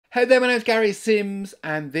Hey there, my name's Gary Sims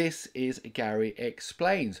and this is Gary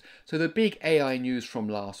Explains. So the big AI news from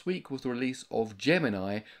last week was the release of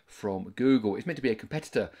Gemini from Google. It's meant to be a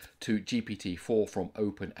competitor to GPT4 from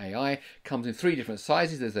OpenAI. Comes in 3 different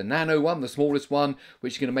sizes. There's the nano one, the smallest one,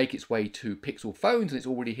 which is going to make its way to Pixel phones, and it's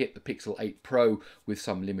already hit the Pixel 8 Pro with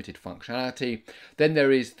some limited functionality. Then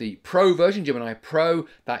there is the Pro version, Gemini Pro,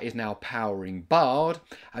 that is now powering Bard.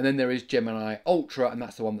 And then there is Gemini Ultra, and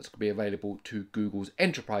that's the one that's going to be available to Google's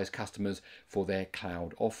enterprise customers for their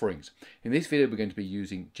cloud offerings. In this video we're going to be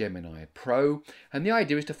using Gemini Pro, and the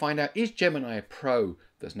idea is to find out, is Gemini Pro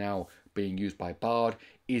that's now being used by Bard,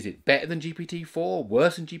 is it better than GPT4,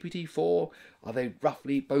 worse than GPT4? Are they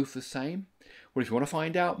roughly both the same? Well, if you want to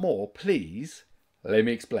find out more, please let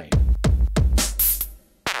me explain.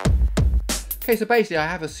 Okay, so basically I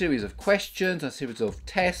have a series of questions, a series of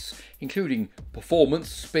tests, including performance,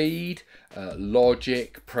 speed,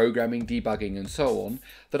 logic, programming, debugging, and so on,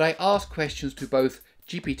 that I ask questions to both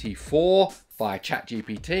GPT4 via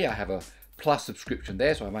ChatGPT, I have a Plus subscription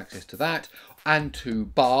there, so I have access to that, and to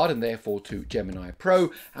Bard, and therefore to Gemini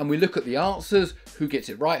Pro, and we look at the answers, who gets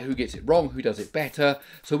it right, who gets it wrong, who does it better,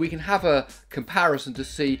 so we can have a comparison to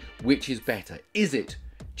see which is better. Is it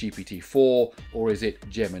GPT4 or is it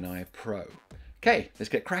Gemini Pro? Okay, let's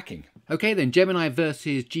get cracking. Okay then, Gemini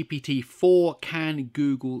versus GPT-4. Can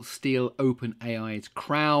Google steal OpenAI's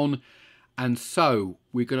crown? And so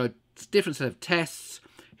we've got a different set of tests.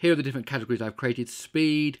 Here are the different categories I've created: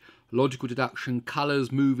 speed, logical deduction,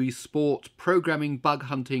 colors, movies, sports, programming, bug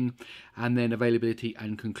hunting, and then availability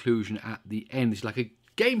and conclusion at the end. It's like a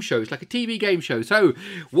game show. It's like a TV game show. So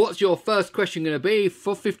what's your first question going to be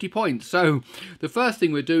for 50 points? So the first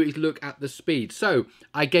thing we'll do is look at the speed. So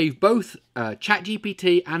I gave both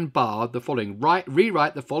ChatGPT and Bard the following: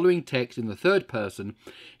 rewrite the following text in the third person,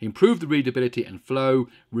 improve the readability and flow,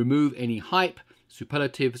 remove any hype,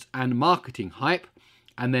 superlatives and marketing hype.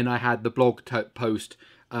 And then I had the blog post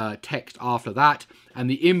text after that, and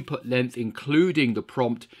the input length including the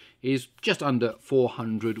prompt is just under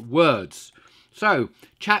 400 words. So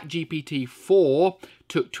ChatGPT 4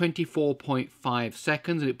 took 24.5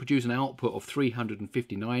 seconds and it produced an output of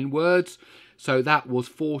 359 words. So that was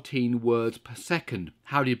 14 words per second.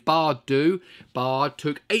 How did Bard do? Bard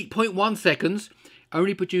took 8.1 seconds,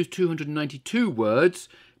 only produced 292 words,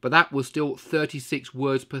 but that was still 36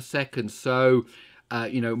 words per second. So,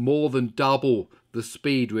 more than double the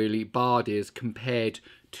speed really Bard is compared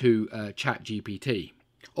to ChatGPT.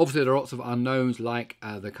 Obviously, there are lots of unknowns like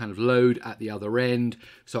the kind of load at the other end.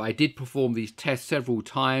 So I did perform these tests several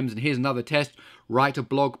times. And here's another test. Write a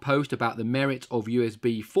blog post about the merits of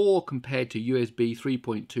USB 4 compared to USB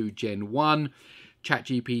 3.2 Gen 1.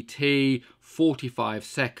 ChatGPT, 45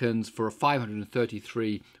 seconds for a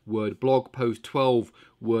 533 word blog post, 12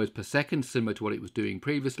 words per second, similar to what it was doing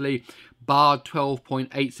previously. Bard,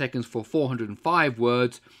 12.8 seconds for 405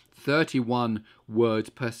 words, 31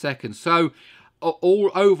 words per second. So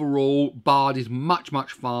overall, Bard is much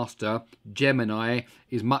faster. Gemini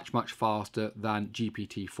is much faster than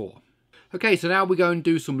GPT-4. Okay, so now we're going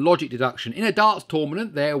to do some logic deduction. In a darts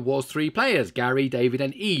tournament, there was 3 players, Gary, David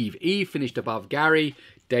and Eve. Eve finished above Gary,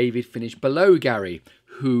 David finished below Gary.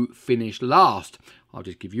 Who finished last? I'll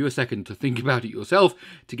just give you a second to think about it yourself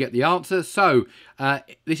to get the answer. So,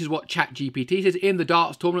 this is what ChatGPT says. In the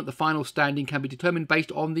darts tournament, the final standing can be determined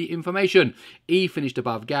based on the information. Eve finished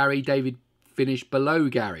above Gary, David finished below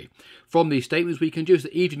Gary. From these statements we can deduce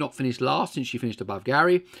that Eve did not finish last since she finished above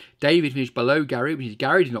Gary. David finished below Gary, which is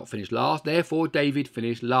Gary did not finish last. Therefore, David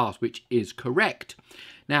finished last, which is correct.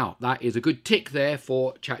 Now, that is a good tick there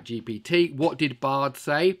for ChatGPT. What did Bard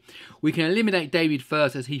say? We can eliminate David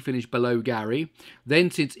first as he finished below Gary.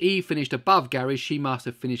 Then, since Eve finished above Gary, she must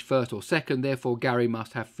have finished first or second. Therefore, Gary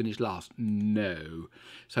must have finished last. No.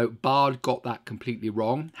 So, Bard got that completely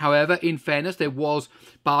wrong. However, in fairness,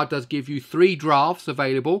 Bard does give you 3 drafts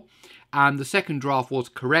available. And the second draft was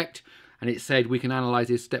correct. And it said we can analyse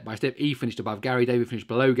this step by step. Eve finished above Gary, David finished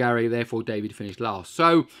below Gary, therefore David finished last.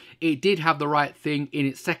 So it did have the right thing in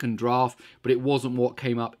its second draft, but it wasn't what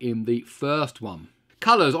came up in the first one.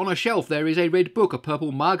 Colours. On a shelf there is a red book, a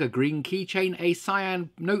purple mug, a green keychain, a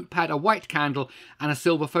cyan notepad, a white candle and a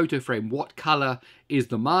silver photo frame. What colour is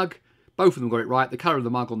the mug? Both of them got it right. The colour of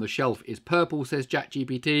the mug on the shelf is purple, says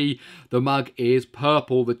ChatGPT. The mug is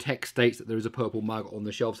purple. The text states that there is a purple mug on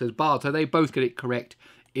the shelf, says Bard. So they both get it correct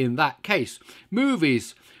in that case.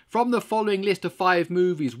 Movies. From the following list of 5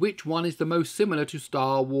 movies, which one is the most similar to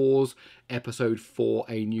Star Wars Episode 4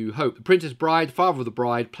 A New Hope? The Princess Bride, Father of the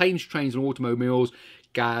Bride, Planes, Trains and Automobiles,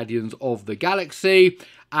 Guardians of the Galaxy.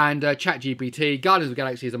 And ChatGPT, Guardians of the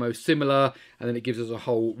Galaxy is the most similar, and then it gives us a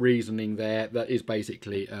whole reasoning there that is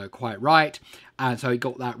basically quite right. And so it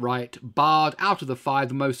got that right. Bard, out of the 5,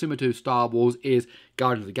 the most similar to Star Wars is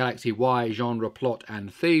Guardians of the Galaxy. Why? Genre, plot,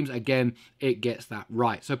 and themes. Again, it gets that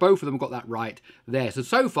right. So both of them got that right there.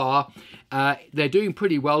 So far, they're doing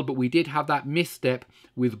pretty well, but we did have that misstep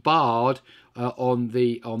with Bard on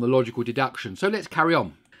the logical deduction. So let's carry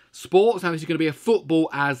on. Sports, now this is going to be a football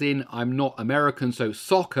as in I'm not American, so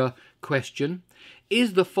soccer question.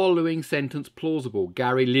 Is the following sentence plausible?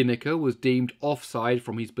 Gary Lineker was deemed offside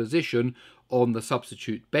from his position on the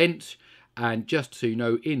substitute bench. And just so you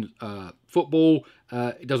know, in football,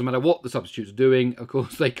 it doesn't matter what the substitutes are doing. Of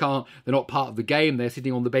course, they're not part of the game. They're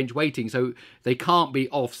sitting on the bench waiting. So they can't be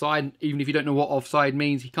offside. Even if you don't know what offside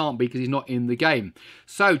means, he can't be because he's not in the game.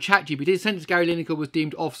 So ChatGPT, sentence Gary Lineker was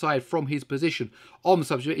deemed offside from his position on the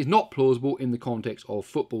substitute is not plausible in the context of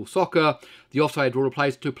football soccer. The offside rule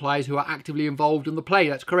applies to players who are actively involved in the play.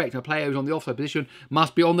 That's correct. A player who's on the offside position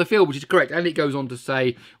must be on the field, which is correct. And it goes on to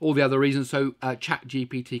say all the other reasons. So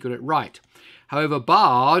ChatGPT got it right. However,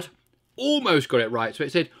 Bard almost got it right. So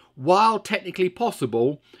it said, while technically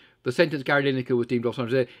possible, the sentence Gary Lineker was deemed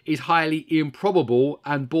offside is highly improbable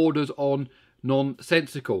and borders on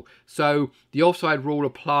nonsensical. So the offside rule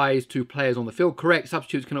applies to players on the field. Correct.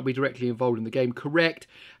 Substitutes cannot be directly involved in the game. Correct.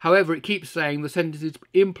 However, it keeps saying the sentence is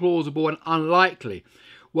implausible and unlikely.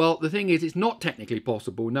 Well, the thing is, it's not technically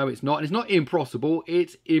possible. No, it's not. And it's not impossible.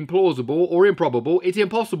 It's implausible or improbable. It's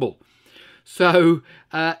impossible. So,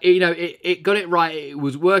 you know, it got it right. It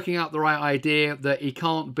was working out the right idea that he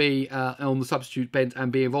can't be on the substitute bench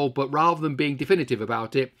and be involved. But rather than being definitive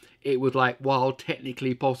about it, it was like, while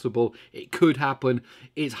technically possible, it could happen.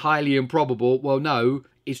 It's highly improbable. Well, no,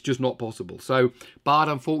 it's just not possible. So, Bard,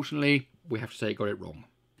 unfortunately, we have to say it got it wrong.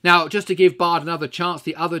 Now, just to give Bard another chance,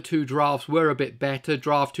 the other two drafts were a bit better.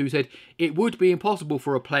 Draft 2 said it would be impossible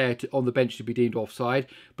for a player on the bench to be deemed offside,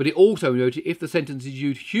 but it also noted if the sentence is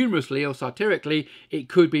used humorously or satirically, it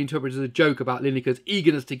could be interpreted as a joke about Lineker's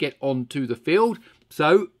eagerness to get onto the field.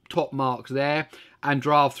 So, top marks there. And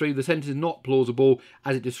draft 3, the sentence is not plausible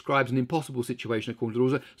as it describes an impossible situation according to the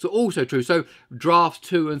rules. So also true. So drafts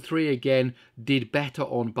 2 and 3 again did better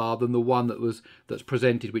on Bard than the one that's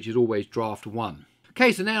presented, which is always draft 1.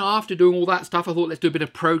 Okay, so now after doing all that stuff, I thought let's do a bit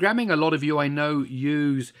of programming. A lot of you I know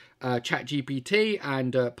use ChatGPT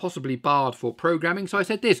and possibly Bard for programming. So I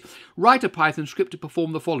said this, write a Python script to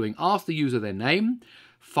perform the following. Ask the user their name,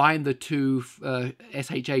 find the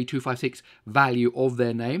SHA-256 value of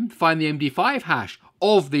their name, find the MD5 hash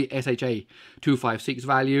of the SHA-256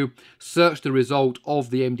 value, search the result of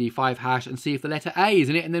the MD5 hash and see if the letter A is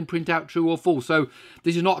in it, and then print out true or false. So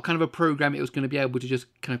this is not kind of a program it was going to be able to just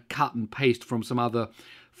kind of cut and paste from some other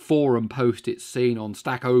forum post it's seen on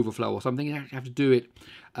Stack Overflow or something. You actually have to do it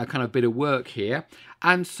a kind of bit of work here.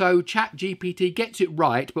 And so ChatGPT gets it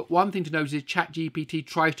right, but one thing to notice is ChatGPT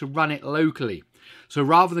tries to run it locally. So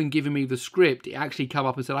rather than giving me the script, it actually come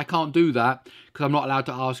up and said, I can't do that because I'm not allowed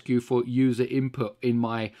to ask you for user input in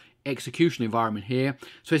my execution environment here.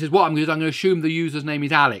 So it says, what I'm going to do is I'm going to assume the user's name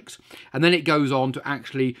is Alex. And then it goes on to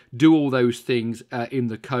actually do all those things in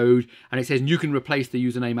the code. And it says you can replace the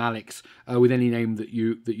username Alex with any name that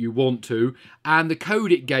you want to. And the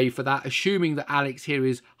code it gave for that, assuming that Alex here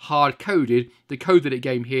is hard-coded, the code that it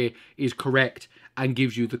gave here is correct and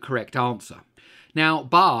gives you the correct answer. Now,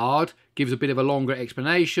 Bard gives a bit of a longer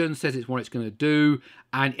explanation, says it's what it's going to do,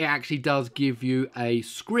 and it actually does give you a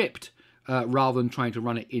script rather than trying to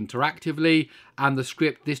run it interactively. And the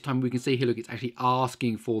script, this time we can see here, look, it's actually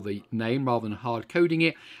asking for the name rather than hard coding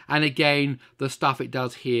it. And again, the stuff it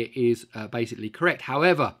does here is basically correct.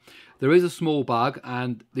 However, there is a small bug,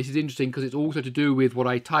 and this is interesting because it's also to do with what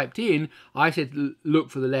I typed in. I said look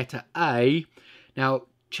for the letter A. Now,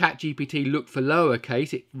 ChatGPT looked for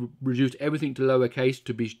lowercase. It reduced everything to lowercase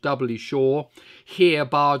to be doubly sure. Here,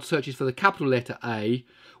 Bard searches for the capital letter A,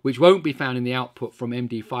 which won't be found in the output from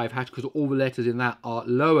MD5 hash because all the letters in that are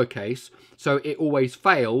lowercase. So it always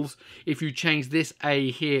fails. If you change this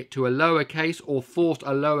A here to a lowercase or forced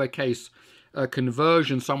a lowercase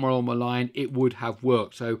conversion somewhere on the line, it would have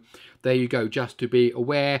worked. So there you go, just to be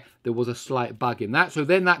aware there was a slight bug in that. So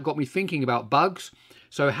then that got me thinking about bugs.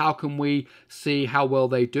 So how can we see how well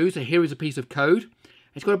they do? So here is a piece of code.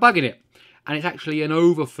 It's got a bug in it, and it's actually an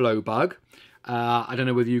overflow bug. I don't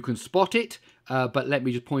know whether you can spot it, but let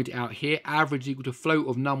me just point it out here. Average is equal to float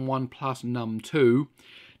of num1 plus num2.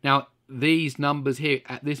 Now, these numbers here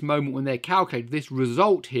at this moment when they're calculated, this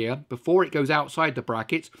result here, before it goes outside the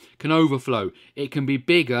brackets, can overflow. It can be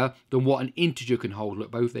bigger than what an integer can hold.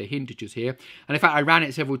 Look, both they're integers here. And in fact, I ran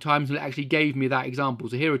it several times and it actually gave me that example.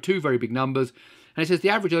 So here are two very big numbers. And it says the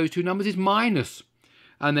average of those two numbers is minus.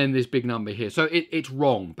 And then this big number here. So it's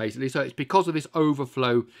wrong, basically. So it's because of this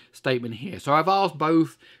overflow statement here. So I've asked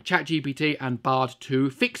both ChatGPT and Bard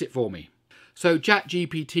to fix it for me. So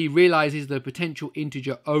ChatGPT realizes the potential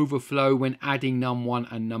integer overflow when adding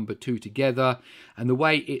num1 and num2 together. And the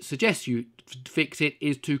way it suggests you fix it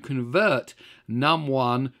is to convert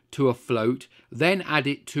num1 to a float, then add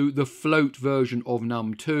it to the float version of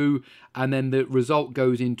num2, and then the result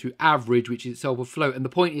goes into average, which is itself a float. And the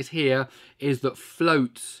point is here is that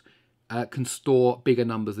floats can store bigger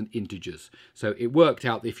numbers than integers. So it worked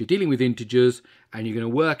out that if you're dealing with integers and you're going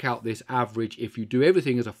to work out this average, if you do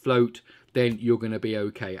everything as a float, then you're going to be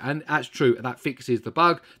okay. And that's true. That fixes the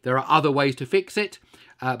bug. There are other ways to fix it,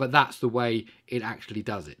 but that's the way it actually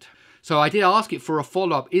does it. So I did ask it for a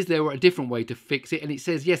follow-up. Is there a different way to fix it? And it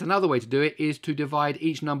says, yes, another way to do it is to divide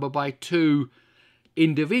each number by 2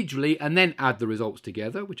 individually and then add the results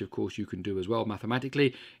together, which of course you can do as well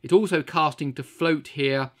mathematically. It's also casting to float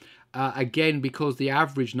here, again, because the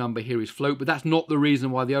average number here is float, but that's not the reason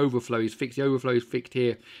why the overflow is fixed. The overflow is fixed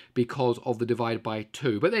here because of the divide by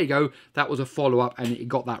 2. But there you go. That was a follow-up and it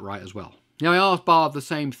got that right as well. Now I asked Bard the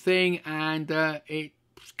same thing and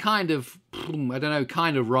it's kind of, I don't know,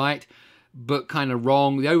 kind of right, but kind of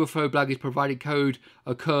wrong. The overflow bug is provided code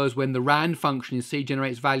occurs when the rand function in C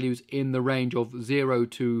generates values in the range of 0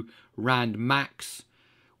 to rand max,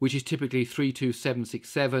 which is typically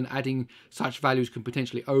 32767. Adding such values can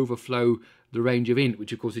potentially overflow the range of int,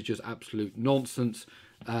 which of course is just absolute nonsense.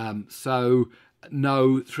 So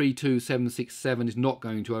no, 32767 is not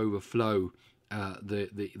going to overflow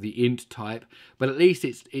the int type, but at least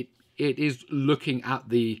it is looking at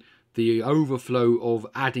the overflow of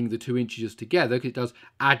adding the two integers together, because it does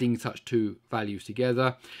adding such two values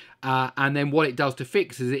together. And then what it does to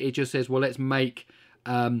fix is it just says, well, let's make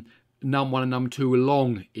num1 and num2 a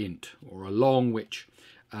long int, or a long which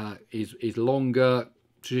is longer.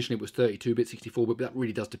 Traditionally it was 32-bit, 64-bit, but that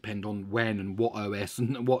really does depend on when and what OS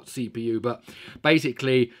and what CPU. But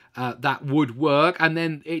basically that would work, and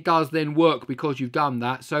then it does then work because you've done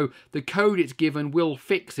that. So the code it's given will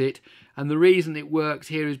fix it, and the reason it works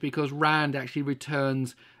here is because rand actually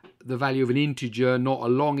returns the value of an integer, not a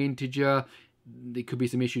long integer. There could be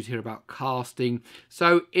some issues here about casting.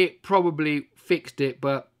 So it probably fixed it,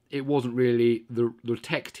 but it wasn't really, the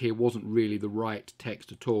text here wasn't really the right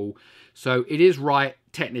text at all. So it is right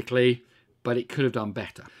technically, but it could have done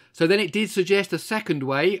better. So then it did suggest a second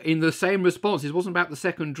way in the same response. It wasn't about the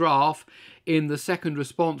second draft. In the second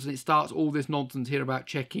response, and it starts all this nonsense here about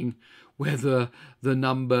checking whether the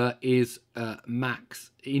number is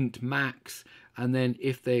max, int max, and then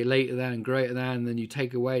if they're later than and greater than, then you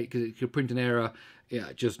take away, because it could print an error.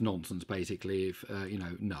 Yeah, just nonsense basically. If you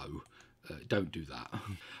know, no. Don't do that.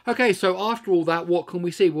 Okay, so after all that, what can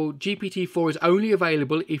we see? Well, GPT4 is only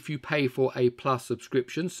available if you pay for a Plus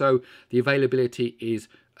subscription, so the availability is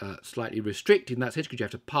slightly restricted in that sense because you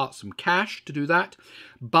have to part some cash to do that.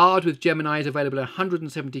 Bard with Gemini is available in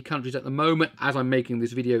 170 countries at the moment, as I'm making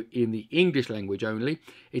this video in the English language only.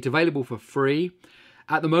 It's available for free.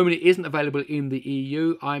 At the moment, it isn't available in the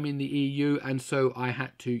EU. I'm in the EU, and so I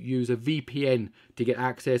had to use a VPN to get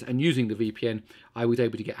access. And using the VPN, I was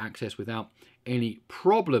able to get access without any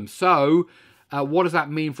problem. So what does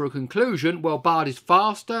that mean for a conclusion? Well, Bard is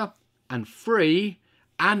faster and free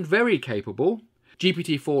and very capable.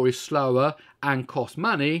 GPT-4 is slower and costs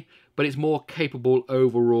money, but it's more capable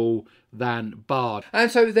overall than Bard.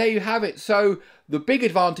 And so there you have it. So the big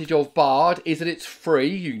advantage of Bard is that it's free.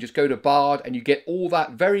 You can just go to Bard and you get all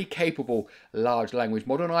that very capable large language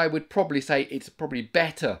model. And I would probably say it's probably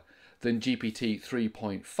better than GPT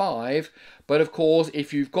 3.5. But of course,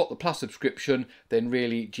 if you've got the Plus subscription, then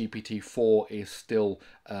really GPT-4 is still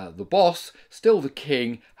the boss, still the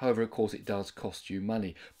king. However, of course, it does cost you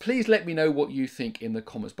money. Please let me know what you think in the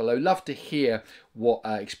comments below. Love to hear what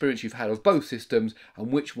experience you've had of both systems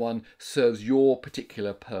and which one serves your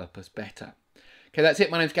particular purpose better. Okay, that's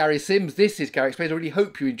it. My name's Gary Sims. This is Gary Explains. I really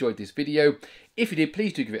hope you enjoyed this video. If you did,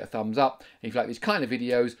 please do give it a thumbs up. And if you like these kind of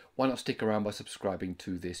videos, why not stick around by subscribing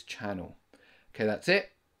to this channel? Okay, that's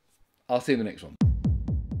it. I'll see you in the next one.